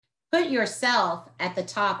Put yourself at the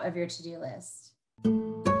top of your to-do list.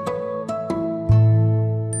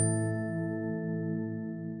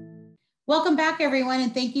 Welcome back, everyone,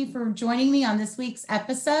 and thank you for joining me on this week's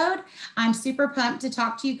episode. I'm super pumped to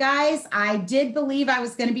talk to you guys. I did believe I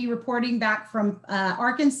was going to be reporting back from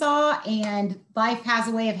Arkansas, and life has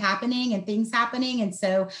a way of happening and things happening. And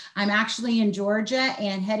so I'm actually in Georgia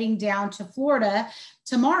and heading down to Florida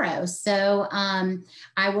tomorrow. So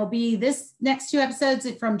I will be this next 2 episodes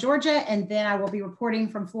from Georgia, and then I will be reporting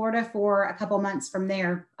from Florida for a couple months from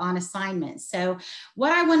there on assignment. So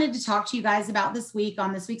what I wanted to talk to you guys about this week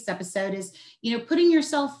on this week's episode is, putting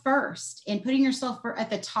yourself first and putting yourself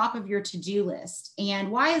at the top of your to-do list.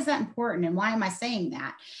 And why is that important? And why am I saying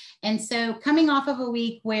that? And so coming off of a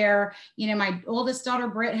week where, my oldest daughter,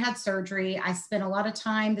 Britt, had surgery, I spent a lot of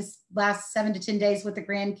time this last 7 to 10 days with the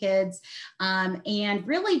grandkids, and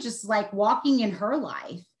really just like walking in her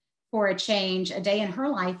life for a change, a day in her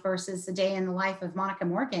life versus a day in the life of Monica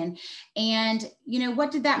Morgan. And,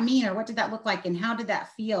 what did that mean, or what did that look like, and how did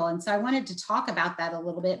that feel? And so I wanted to talk about that a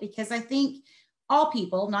little bit, because I think all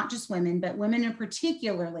people, not just women, but women in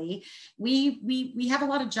particularly, we have a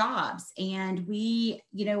lot of jobs, and we,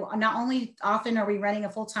 not only often are we running a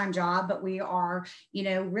full-time job, but we are,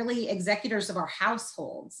 really executors of our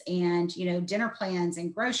households, and, dinner plans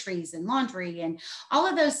and groceries and laundry, and all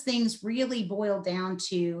of those things really boil down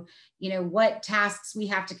to, what tasks we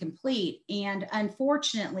have to complete. And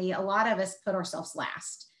unfortunately, a lot of us put ourselves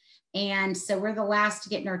last. And so we're the last to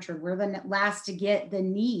get nurtured. We're the last to get the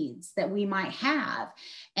needs that we might have.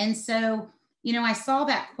 And so, I saw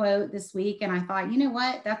that quote this week, and I thought,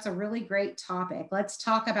 what, that's a really great topic. Let's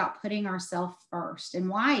talk about putting ourselves first, and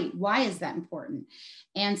why is that important?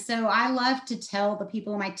 And so I love to tell the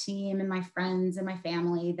people on my team and my friends and my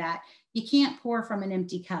family that you can't pour from an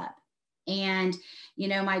empty cup. And,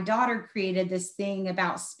 my daughter created this thing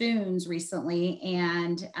about spoons recently,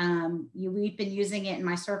 and we've been using it in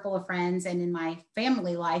my circle of friends and in my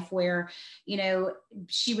family life, where,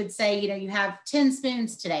 she would say, you have 10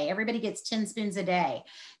 spoons today. Everybody gets 10 spoons a day.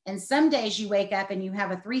 And some days you wake up and you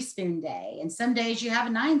have a 3-spoon day, and some days you have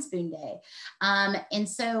a 9-spoon day. And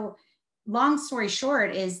so long story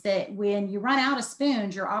short is that when you run out of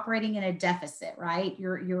spoons, you're operating in a deficit, right?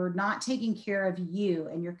 You're not taking care of you,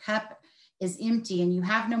 and your cup is empty, and you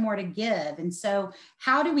have no more to give. And so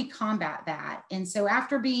how do we combat that? And so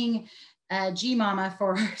after being a G mama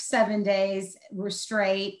for 7 days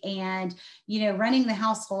straight, and, running the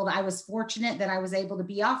household, I was fortunate that I was able to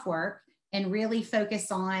be off work and really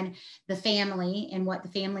focus on the family and what the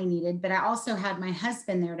family needed. But I also had my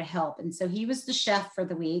husband there to help. And so he was the chef for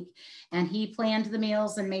the week, and he planned the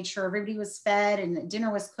meals and made sure everybody was fed and the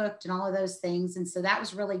dinner was cooked and all of those things. And so that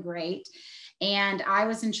was really great. And I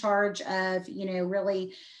was in charge of,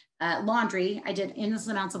 really laundry. I did endless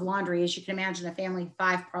amounts of laundry. As you can imagine, a family of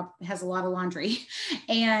 5 has a lot of laundry.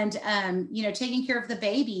 And, taking care of the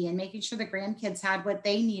baby and making sure the grandkids had what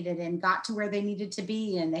they needed and got to where they needed to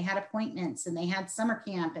be. And they had appointments, and they had summer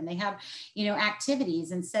camp, and they had,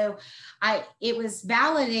 activities. And so it was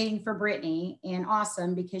validating for Brittany, and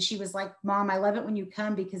awesome, because she was like, Mom, I love it when you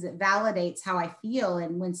come, because it validates how I feel.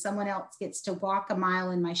 And when someone else gets to walk a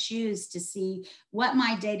mile in my shoes to see what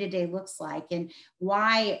my day-to-day looks like, and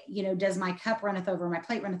why, does my cup runneth over, my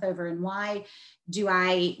plate runneth over, and why do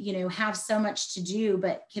I, have so much to do,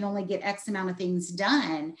 but can only get X amount of things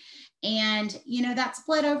done. And, that's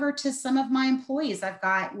bled over to some of my employees. I've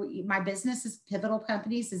got, my business is Pivotal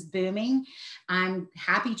Companies is booming. I'm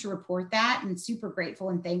happy to report that, and super grateful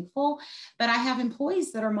and thankful. But I have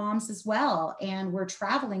employees that are moms as well. And we're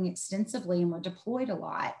traveling extensively, and we're deployed a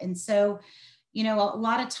lot. And so, a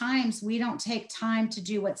lot of times we don't take time to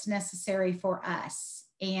do what's necessary for us.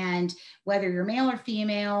 And whether you're male or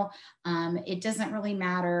female, it doesn't really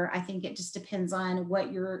matter. I think it just depends on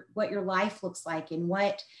what your life looks like, and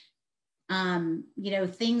what,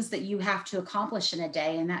 things that you have to accomplish in a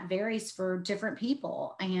day. And that varies for different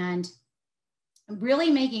people. And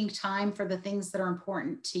really making time for the things that are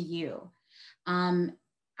important to you. I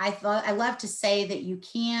love to say that you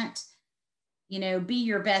can't, be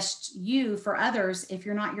your best you for others if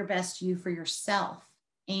you're not your best you for yourself.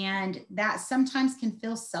 And that sometimes can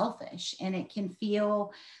feel selfish, and it can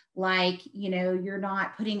feel like, you're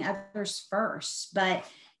not putting others first. But,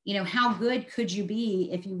 how good could you be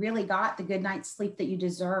if you really got the good night's sleep that you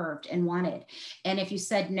deserved and wanted? And if you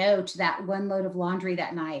said no to that one load of laundry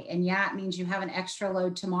that night, and yeah, it means you have an extra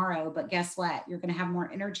load tomorrow, but guess what? You're going to have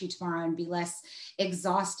more energy tomorrow and be less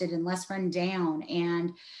exhausted and less run down.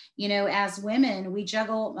 And, as women, we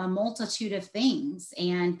juggle a multitude of things,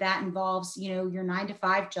 and that involves, your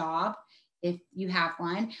 9-to-5 job. if you have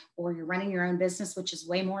one, or you're running your own business, which is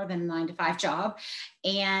way more than a 9 to 5 job.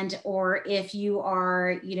 And, or if you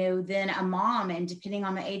are, then a mom, and depending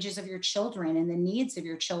on the ages of your children and the needs of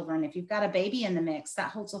your children, if you've got a baby in the mix,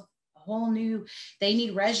 that holds a whole new, they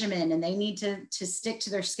need regimen, and they need to stick to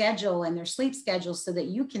their schedule and their sleep schedule so that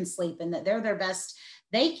you can sleep and that they're their best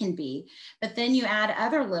they can be. But then you add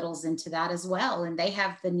other littles into that as well, and they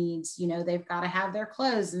have the needs. They've got to have their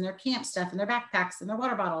clothes and their camp stuff and their backpacks and their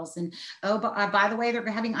water bottles, and by the way, they're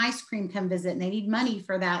having ice cream come visit and they need money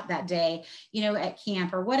for that day, at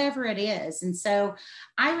camp or whatever it is. And so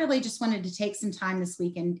I really just wanted to take some time this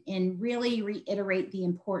week and really reiterate the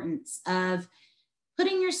importance of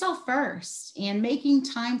putting yourself first and making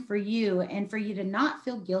time for you, and for you to not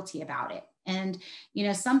feel guilty about it. And,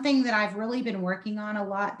 something that I've really been working on a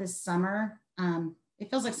lot this summer, it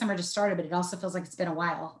feels like summer just started, but it also feels like it's been a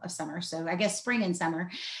while of summer. So I guess spring and summer,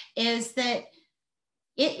 is that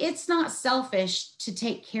it's not selfish to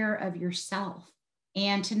take care of yourself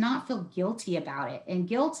and to not feel guilty about it. And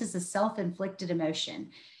guilt is a self-inflicted emotion.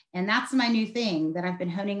 And that's my new thing that I've been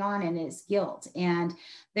honing on, and is guilt. And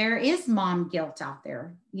there is mom guilt out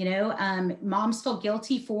there. Moms feel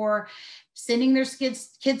guilty for sending their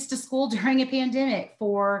kids to school during a pandemic,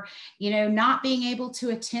 for, not being able to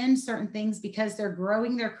attend certain things because they're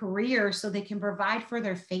growing their career so they can provide for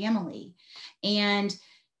their family. And,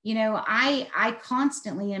 I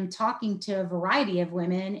constantly am talking to a variety of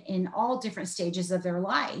women in all different stages of their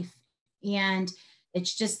life. And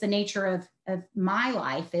it's just the nature of my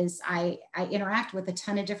life, is I interact with a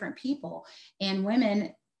ton of different people, and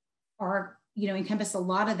women are, encompass a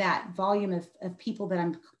lot of that volume of people that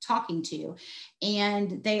I'm talking to.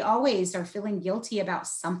 And they always are feeling guilty about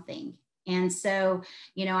something. And so,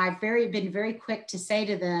 I've been very quick to say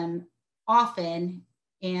to them often,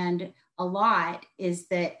 and a lot, is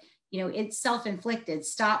that, it's self-inflicted.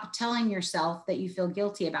 Stop telling yourself that you feel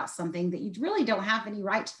guilty about something that you really don't have any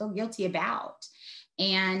right to feel guilty about.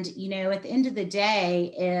 And, at the end of the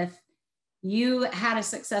day, if you had a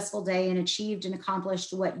successful day and achieved and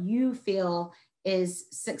accomplished what you feel is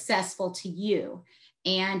successful to you,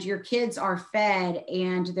 and your kids are fed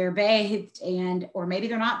and they're bathed, or maybe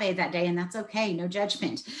they're not bathed that day, and that's okay, no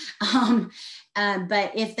judgment.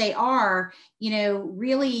 But if they are,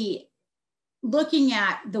 really looking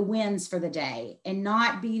at the wins for the day and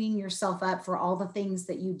not beating yourself up for all the things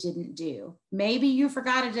that you didn't do. Maybe you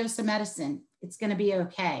forgot a dose of medicine. It's going to be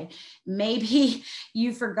okay. Maybe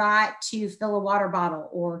you forgot to fill a water bottle,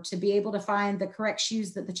 or to be able to find the correct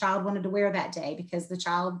shoes that the child wanted to wear that day, because the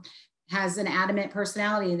child has an adamant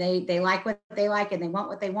personality. They like what they like and they want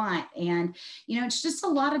what they want. And, it's just a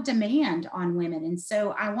lot of demand on women. And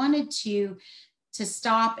so I wanted to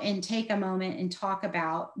stop and take a moment and talk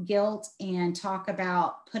about guilt, and talk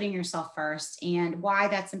about putting yourself first, and why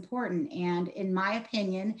that's important. And in my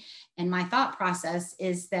opinion, and my thought process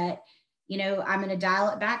is that, I'm going to dial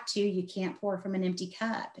it back to, you can't pour from an empty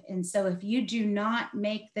cup. And so if you do not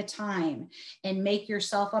make the time and make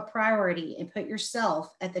yourself a priority and put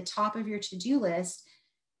yourself at the top of your to-do list,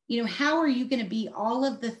 how are you going to be all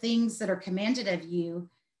of the things that are commanded of you?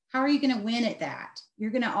 How are you going to win at that?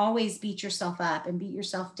 You're going to always beat yourself up and beat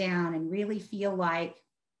yourself down and really feel like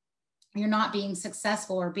you're not being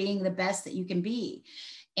successful or being the best that you can be.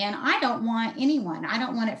 And I don't want anyone, I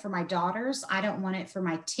don't want it for my daughters. I don't want it for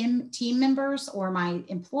my team members or my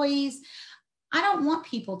employees. I don't want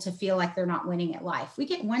people to feel like they're not winning at life. We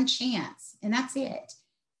get one chance and that's it.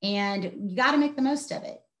 And you got to make the most of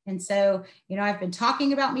it. And so, I've been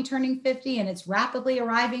talking about me turning 50, and it's rapidly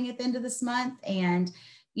arriving at the end of this month. And,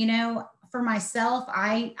 for myself,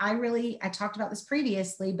 I talked about this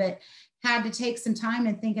previously, but had to take some time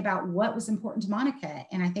and think about what was important to Monica.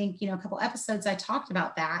 And I think, a couple episodes I talked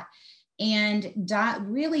about that, and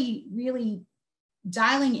really, really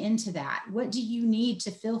dialing into that. What do you need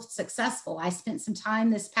to feel successful? I spent some time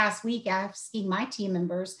this past week asking my team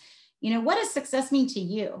members, what does success mean to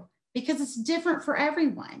you? Because it's different for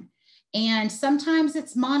everyone. And sometimes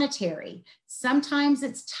it's monetary. Sometimes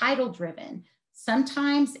it's title driven.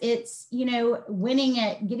 Sometimes it's, winning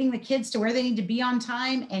at getting the kids to where they need to be on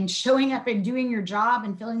time and showing up and doing your job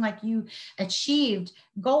and feeling like you achieved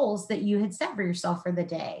goals that you had set for yourself for the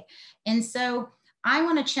day. And so I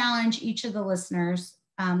want to challenge each of the listeners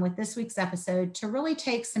with this week's episode to really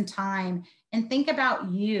take some time and think about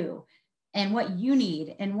you and what you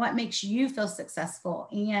need and what makes you feel successful.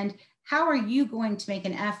 And how are you going to make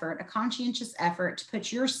an effort, a conscientious effort, to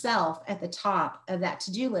put yourself at the top of that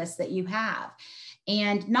to-do list that you have,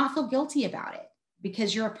 and not feel guilty about it,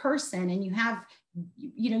 because you're a person and you have,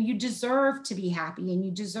 you deserve to be happy and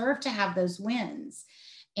you deserve to have those wins.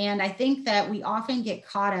 And I think that we often get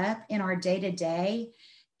caught up in our day to day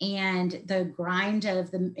and the grind of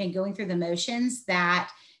the and going through the motions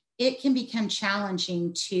that it can become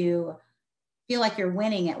challenging to feel like you're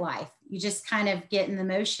winning at life. You just kind of get in the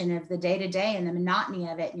motion of the day to day and the monotony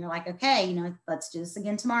of it. And you're like, okay, let's do this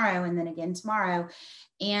again tomorrow and then again tomorrow.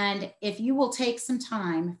 And if you will take some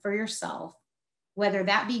time for yourself, whether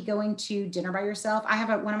that be going to dinner by yourself. I have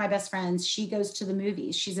one of my best friends. She goes to the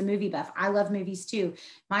movies. She's a movie buff. I love movies too.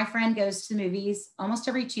 My friend goes to the movies almost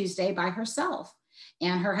every Tuesday by herself.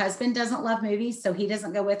 And her husband doesn't love movies, so he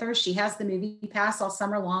doesn't go with her. She has the movie pass all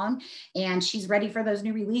summer long, and she's ready for those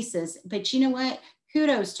new releases. But you know what?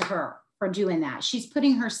 Kudos to her for doing that. She's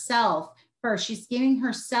putting herself first. She's giving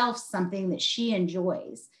herself something that she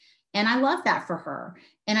enjoys. And I love that for her.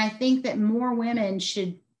 And I think that more women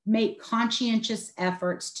should make conscientious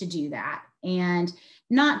efforts to do that. And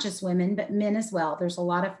not just women, but men as well. There's a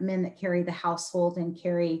lot of men that carry the household and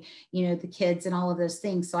carry, the kids and all of those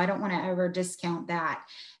things. So I don't want to ever discount that.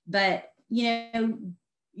 But,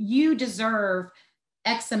 you deserve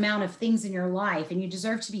X amount of things in your life, and you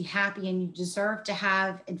deserve to be happy, and you deserve to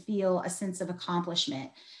have and feel a sense of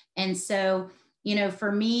accomplishment. And so,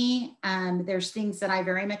 for me, there's things that I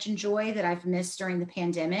very much enjoy that I've missed during the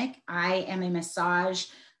pandemic. I am a massage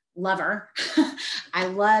lover. I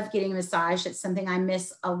love getting a massage. It's something I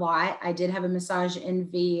miss a lot. I did have a massage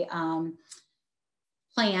envy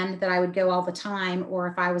plan that I would go all the time, or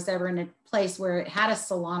if I was ever in a place where it had a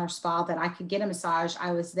salon or spa that I could get a massage,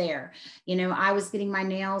 I was there. I was getting my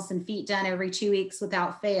nails and feet done every 2 weeks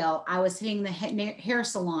without fail. I was hitting the hair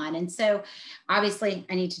salon. And so obviously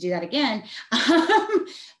I need to do that again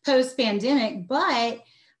post pandemic, but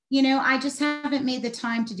I just haven't made the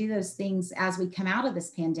time to do those things as we come out of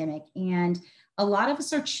this pandemic. And a lot of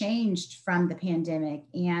us are changed from the pandemic.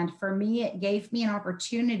 And for me, it gave me an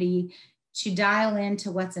opportunity to dial into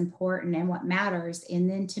what's important and what matters, and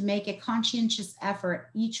then to make a conscientious effort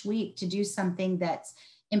each week to do something that's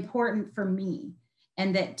important for me,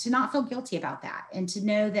 and that to not feel guilty about that, and to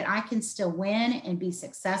know that I can still win and be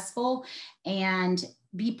successful and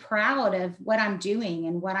be proud of what I'm doing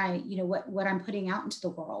and what what I'm putting out into the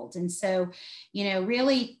world. And so,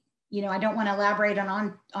 really, I don't want to elaborate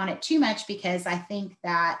on it too much, because I think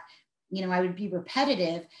that, I would be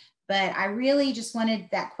repetitive, but I really just wanted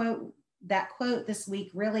that quote this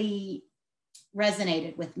week really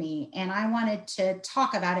resonated with me. And I wanted to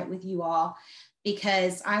talk about it with you all,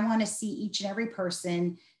 because I want to see each and every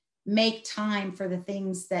person make time for the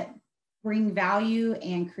things that bring value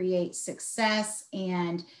and create success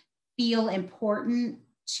and feel important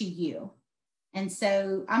to you. And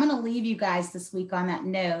so I'm going to leave you guys this week on that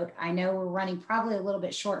note. I know we're running probably a little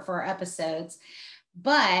bit short for our episodes,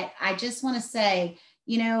 but I just want to say,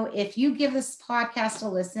 if you give this podcast a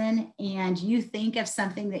listen and you think of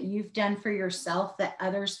something that you've done for yourself that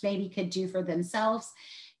others maybe could do for themselves,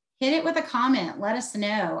 hit it with a comment. Let us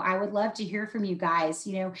know. I would love to hear from you guys.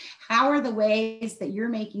 How are the ways that you're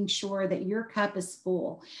making sure that your cup is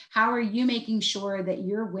full? How are you making sure that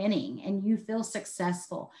you're winning and you feel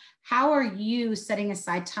successful? How are you setting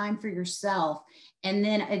aside time for yourself? And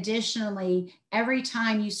then additionally, every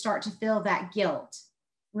time you start to feel that guilt,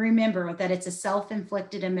 remember that it's a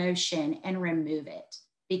self-inflicted emotion and remove it,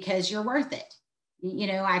 because you're worth it.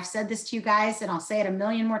 I've said this to you guys, and I'll say it a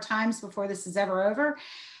million more times before this is ever over.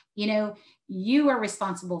 You are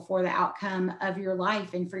responsible for the outcome of your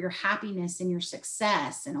life and for your happiness and your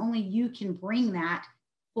success. And only you can bring that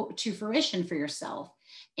to fruition for yourself.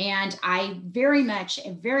 And I very much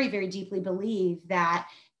and very, very deeply believe that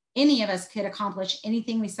any of us could accomplish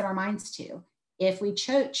anything we set our minds to if we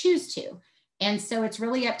choose to. And so it's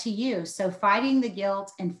really up to you. So fighting the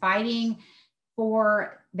guilt and fighting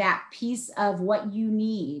for that piece of what you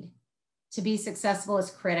need to be successful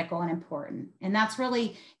is critical and important. And that's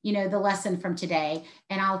really, the lesson from today.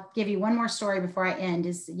 And I'll give you one more story before I end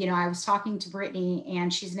is, I was talking to Brittany,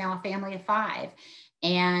 and she's now a family of 5.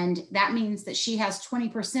 And that means that she has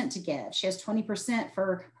 20% to give. She has 20%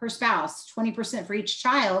 for her spouse, 20% for each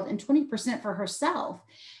child, and 20% for herself.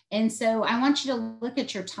 And so I want you to look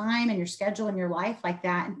at your time and your schedule and your life like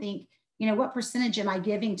that and think, what percentage am I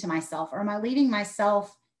giving to myself? Or am I leaving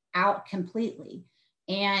myself out completely?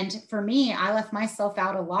 And for me, I left myself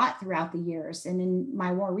out a lot throughout the years. And in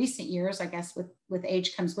my more recent years, I guess with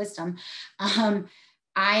age comes wisdom,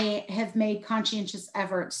 I have made conscientious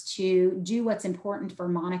efforts to do what's important for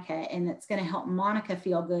Monica, and that's going to help Monica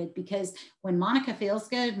feel good, because when Monica feels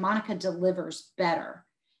good, Monica delivers better.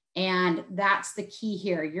 And that's the key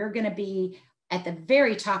here. You're going to be at the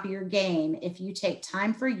very top of your game if you take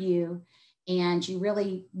time for you and you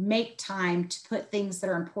really make time to put things that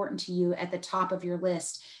are important to you at the top of your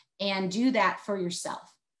list and do that for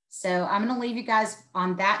yourself. So I'm going to leave you guys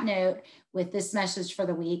on that note with this message for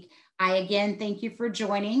the week. I again thank you for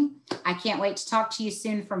joining. I can't wait to talk to you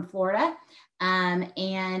soon from Florida. And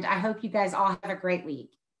I hope you guys all have a great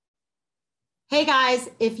week. Hey guys,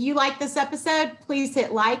 if you like this episode, please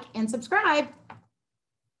hit like and subscribe.